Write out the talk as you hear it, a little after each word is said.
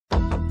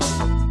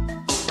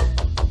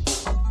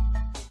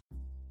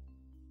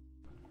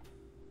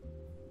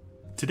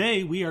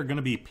Today we are going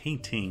to be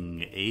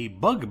painting a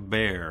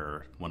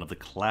Bugbear, one of the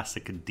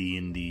classic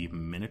D&D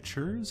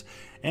miniatures,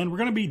 and we're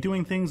going to be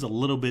doing things a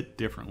little bit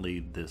differently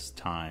this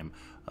time.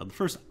 The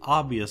first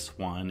obvious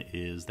one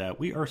is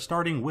that we are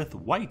starting with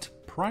white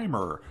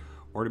primer,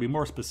 or to be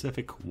more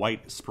specific,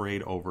 white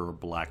sprayed over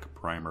black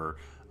primer.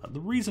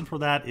 The reason for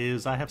that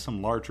is I have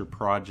some larger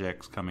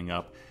projects coming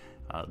up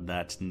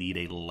that need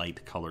a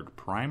light colored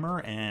primer,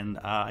 and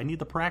I need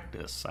the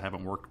practice. I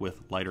haven't worked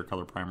with lighter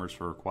color primers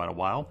for quite a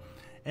while.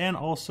 And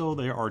also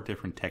there are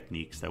different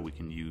techniques that we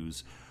can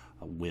use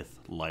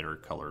with lighter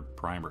colored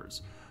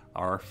primers.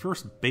 Our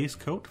first base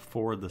coat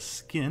for the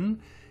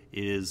skin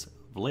is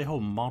Vallejo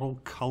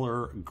Model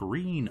Color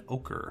Green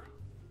Ochre.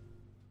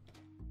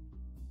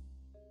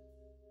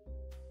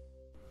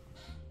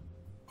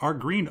 Our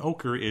green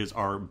ochre is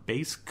our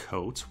base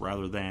coat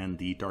rather than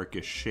the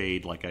darkest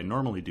shade like I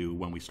normally do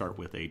when we start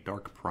with a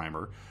dark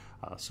primer.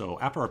 So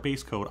after our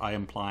base coat, I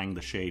am applying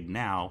the shade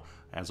now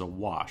as a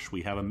wash.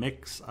 We have a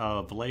mix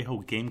of Vallejo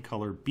Game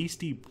Color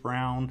Beasty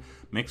Brown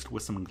mixed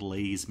with some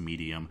glaze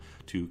medium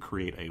to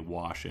create a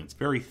wash, and it's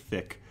very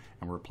thick,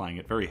 and we're applying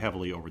it very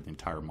heavily over the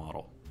entire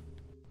model.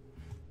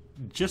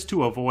 Just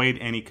to avoid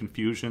any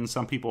confusion,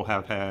 some people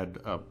have had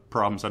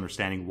problems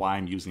understanding why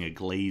I'm using a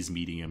glaze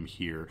medium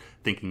here,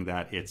 thinking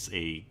that it's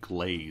a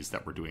glaze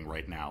that we're doing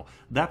right now.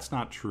 That's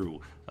not true.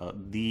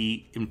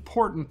 The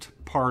important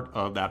part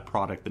of that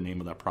product, the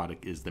name of that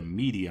product, is the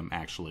medium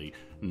actually,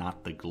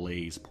 not the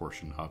glaze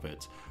portion of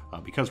it.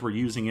 Because we're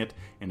using it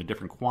in a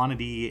different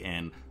quantity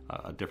and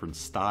a different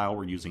style,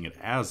 we're using it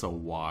as a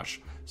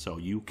wash, so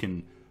you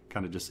can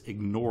kind of just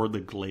ignore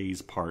the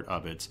glaze part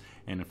of it.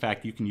 And in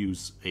fact, you can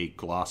use a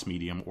gloss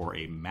medium or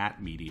a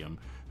matte medium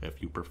if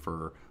you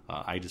prefer.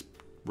 I just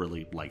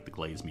really like the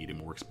glaze medium,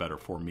 it works better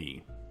for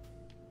me.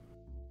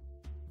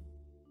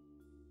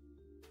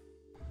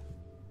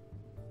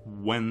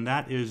 When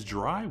that is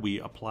dry,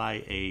 we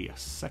apply a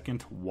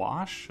second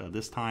wash,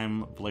 this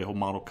time Vallejo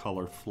Model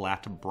Color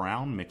Flat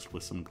Brown mixed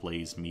with some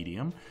glaze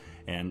medium.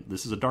 And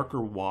this is a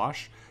darker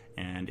wash,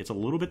 and it's a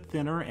little bit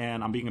thinner,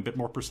 and I'm being a bit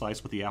more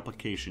precise with the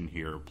application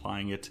here,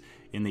 applying it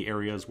in the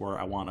areas where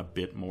I want a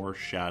bit more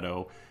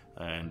shadow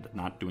and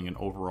not doing an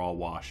overall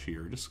wash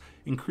here, just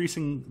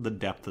increasing the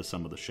depth of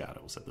some of the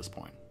shadows at this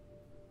point.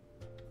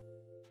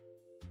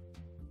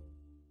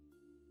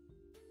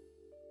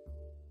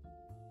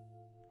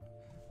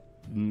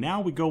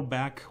 Now we go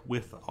back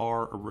with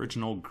our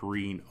original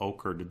green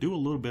ochre to do a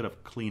little bit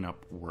of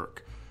cleanup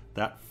work.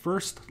 That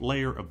first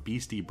layer of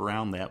Beasty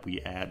Brown that we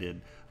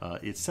added,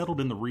 it settled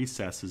in the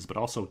recesses but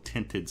also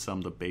tinted some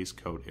of the base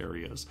coat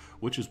areas,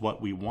 which is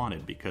what we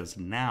wanted, because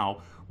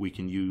now we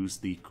can use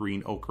the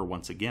green ochre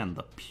once again,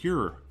 the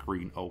pure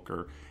green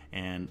ochre,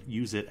 and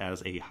use it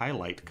as a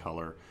highlight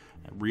color,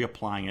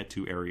 reapplying it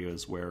to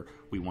areas where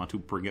we want to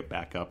bring it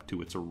back up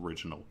to its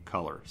original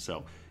color.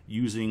 So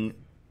using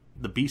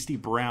the Beasty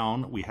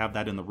Brown, we have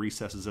that in the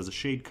recesses as a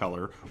shade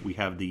color. We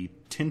have the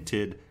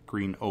tinted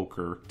green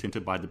ochre,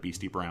 tinted by the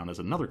Beasty Brown, as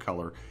another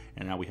color,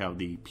 and now we have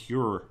the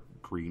pure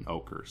green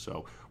ochre.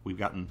 So we've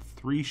gotten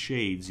 3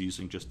 shades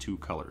using just 2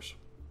 colors.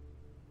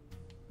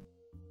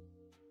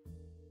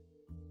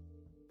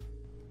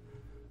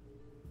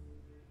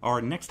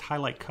 Our next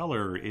highlight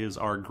color is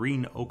our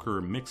green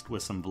ochre mixed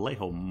with some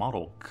Vallejo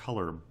Model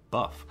Color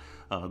Buff.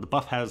 The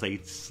buff has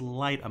a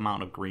slight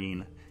amount of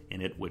green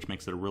in it, which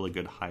makes it a really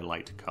good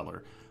highlight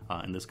color.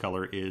 And this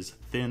color is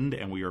thinned,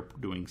 and we are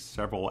doing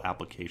several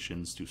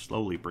applications to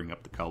slowly bring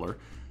up the color.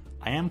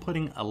 I am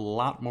putting a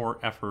lot more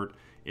effort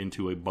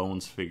into a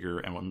Bones figure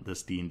and on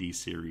this D&D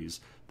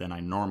series than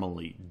I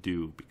normally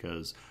do,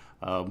 because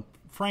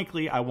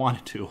frankly I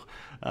wanted to.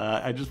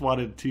 I just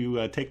wanted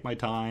to take my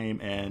time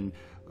and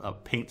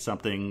paint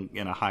something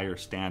in a higher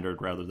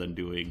standard rather than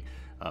doing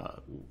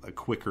a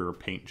quicker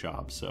paint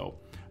job. So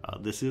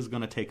this is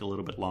going to take a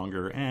little bit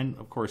longer, and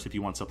of course if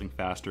you want something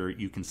faster,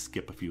 you can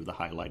skip a few of the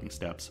highlighting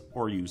steps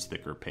or use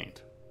thicker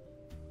paint.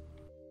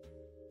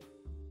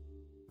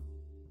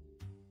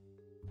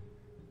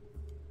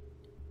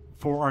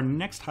 For our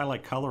next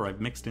highlight color,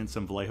 I've mixed in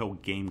some Vallejo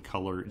Game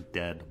Color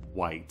Dead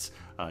White.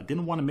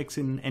 Didn't want to mix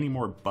in any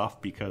more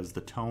buff because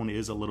the tone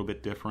is a little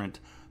bit different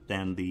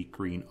than the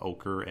green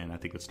ochre, and I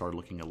think it started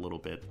looking a little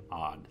bit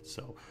odd.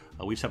 So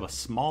we just have a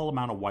small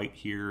amount of white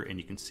here, and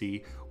you can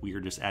see we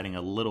are just adding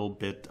a little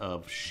bit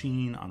of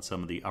sheen on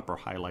some of the upper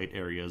highlight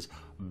areas,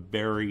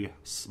 very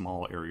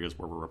small areas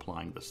where we're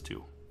applying this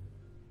to.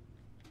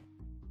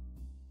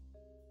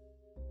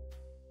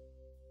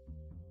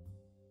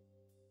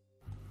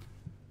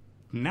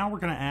 Now we're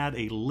going to add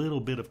a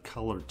little bit of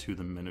color to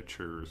the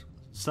miniatures.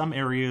 Some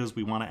areas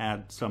we want to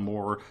add some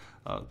more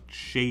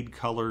shade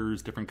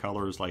colors, different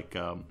colors like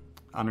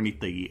underneath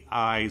the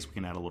eyes, we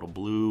can add a little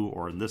blue,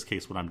 or in this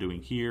case, what I'm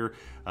doing here,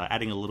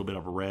 adding a little bit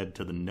of red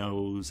to the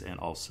nose and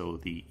also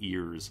the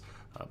ears,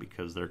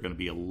 because they're going to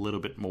be a little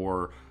bit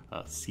more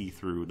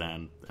see-through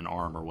than an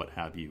arm or what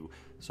have you.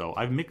 So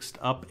I've mixed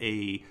up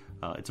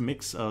it's a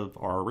mix of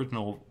our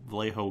original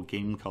Vallejo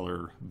game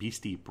color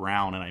Beasty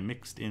Brown, and I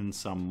mixed in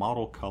some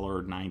model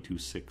color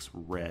 926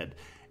 red.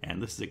 And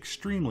this is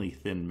extremely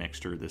thin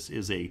mixture. This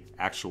is a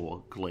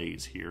actual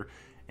glaze here.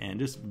 And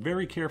just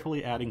very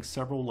carefully adding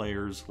several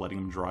layers, letting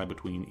them dry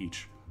between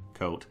each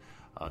coat,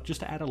 just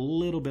to add a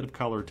little bit of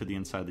color to the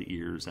inside of the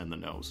ears and the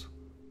nose.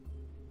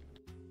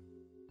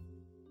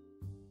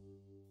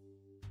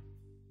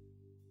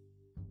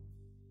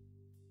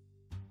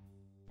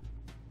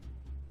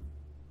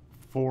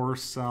 For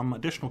some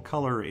additional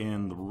color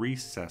in the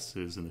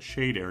recesses and the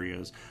shade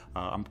areas,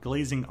 I'm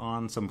glazing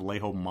on some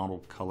Vallejo Model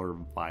Color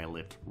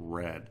Violet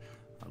Red.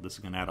 This is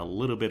going to add a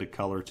little bit of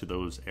color to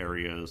those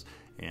areas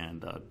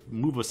and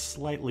move us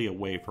slightly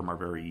away from our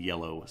very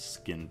yellow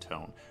skin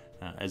tone.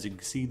 As you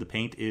can see, the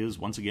paint is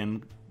once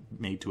again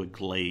made to a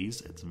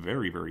glaze. It's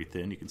very, very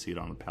thin. You can see it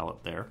on the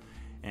palette there.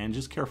 And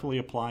just carefully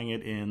applying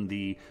it in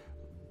the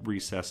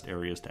recessed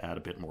areas to add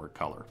a bit more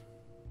color.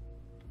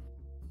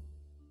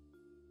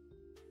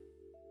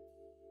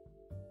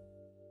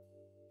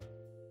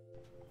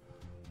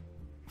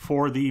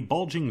 For the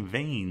bulging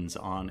veins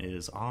on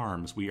his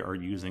arms, we are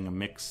using a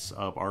mix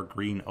of our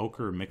green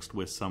ochre mixed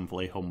with some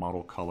Vallejo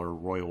Model Color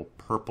Royal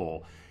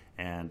Purple.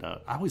 And I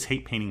always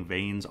hate painting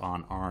veins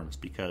on arms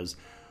because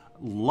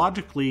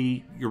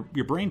logically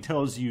your brain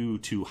tells you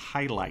to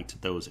highlight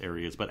those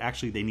areas, but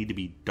actually they need to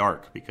be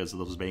dark because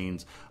those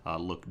veins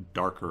look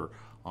darker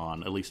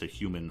on at least a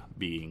human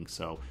being.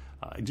 So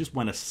I just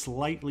went a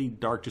slightly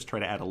dark, just try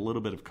to add a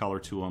little bit of color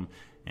to them,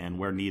 and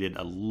where needed,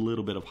 a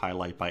little bit of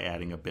highlight by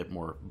adding a bit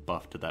more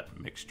buff to that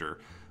mixture.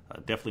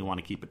 Definitely want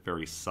to keep it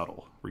very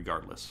subtle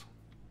regardless.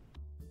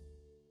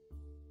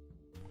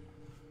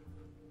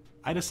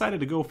 I decided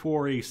to go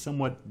for a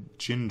somewhat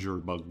ginger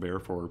bugbear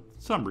for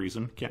some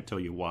reason, can't tell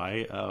you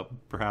why.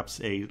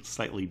 Perhaps a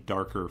slightly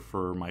darker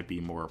fur might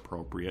be more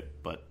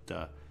appropriate, but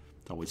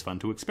it's always fun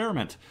to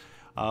experiment.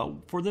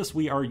 For this,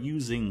 we are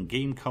using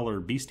game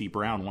color Beasty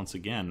Brown once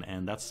again,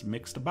 and that's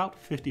mixed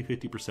about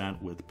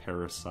 50-50% with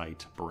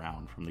Parasite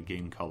Brown from the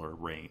game color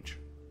range.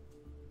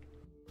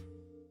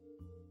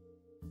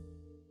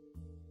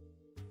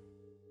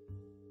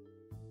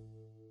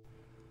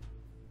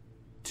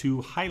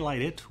 To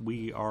highlight it,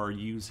 we are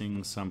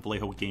using some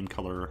Vallejo game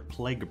color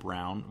Plague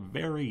Brown,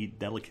 very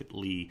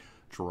delicately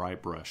dry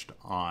brushed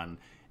on.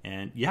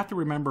 And you have to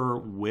remember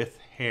with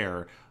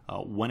hair,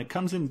 when it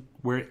comes in,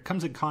 where it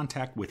comes in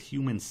contact with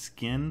human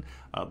skin,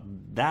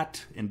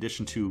 that in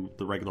addition to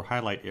the regular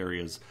highlight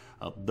areas,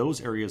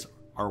 those areas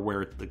are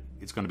where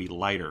it's going to be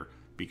lighter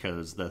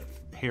because the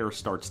hair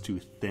starts to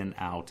thin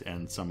out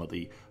and some of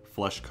the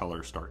flesh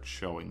color starts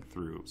showing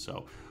through.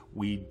 So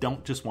we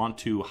don't just want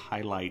to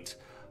highlight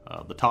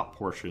the top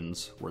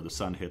portions where the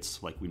sun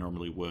hits like we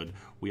normally would.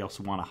 We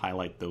also want to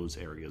highlight those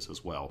areas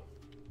as well.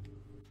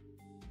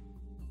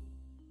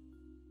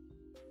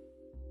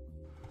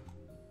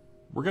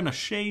 We're going to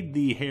shade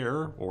the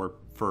hair, or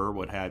fur,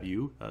 what have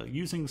you,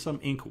 using some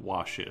ink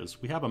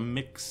washes. We have a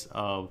mix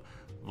of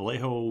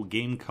Vallejo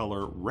game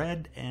color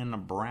red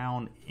and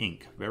brown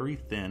ink, very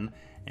thin,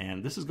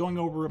 and this is going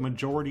over a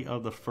majority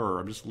of the fur.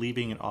 I'm just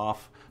leaving it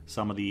off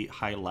some of the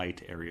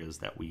highlight areas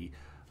that we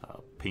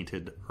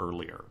painted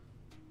earlier.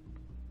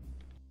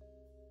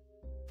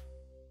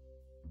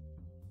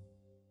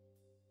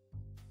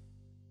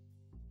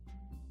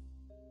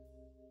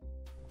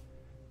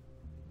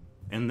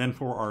 And then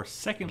for our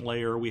second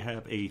layer, we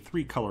have a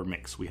 3-color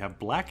mix. We have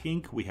black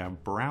ink, we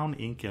have brown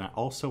ink, and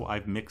also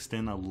I've mixed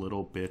in a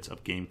little bit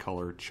of game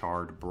color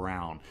Charred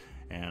Brown.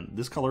 And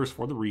this color is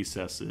for the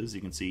recesses.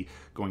 You can see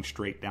going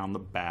straight down the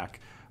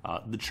back.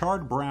 The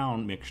Charred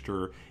Brown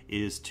mixture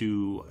is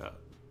to,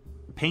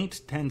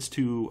 paint tends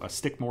to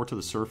stick more to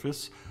the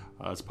surface,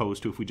 as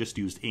opposed to if we just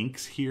used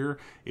inks here,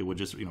 it would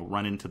just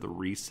run into the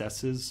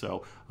recesses.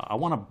 So I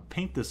want to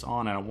paint this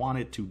on, and I want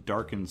it to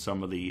darken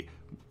some of the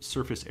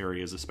surface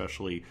areas,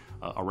 especially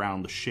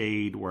around the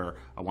shade where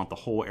I want the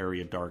whole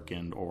area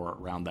darkened, or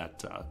around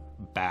that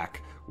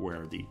back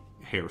where the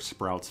hair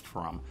sprouts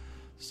from.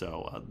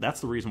 So that's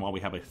the reason why we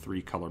have a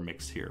 3-color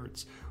mix here.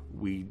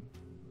 We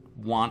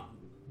want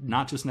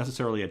not just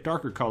necessarily a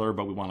darker color,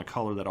 but we want a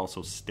color that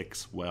also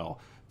sticks well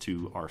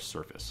to our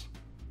surface.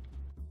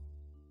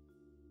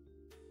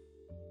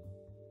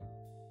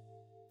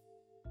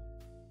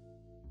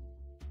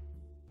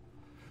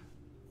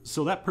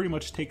 So that pretty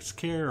much takes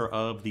care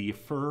of the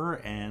fur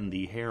and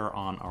the hair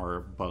on our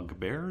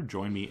bugbear.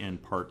 Join me in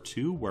part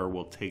 2 where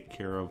we'll take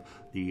care of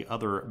the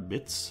other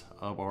bits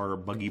of our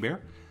buggy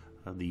bear,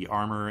 the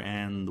armor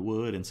and the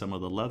wood and some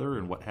of the leather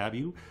and what have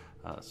you.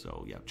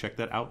 So yeah, check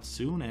that out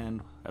soon, and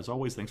as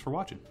always, thanks for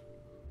watching.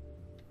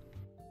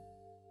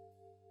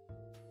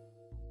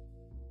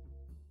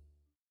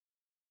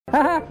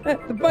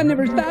 The fun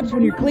never stops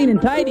when you're clean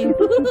and tidy.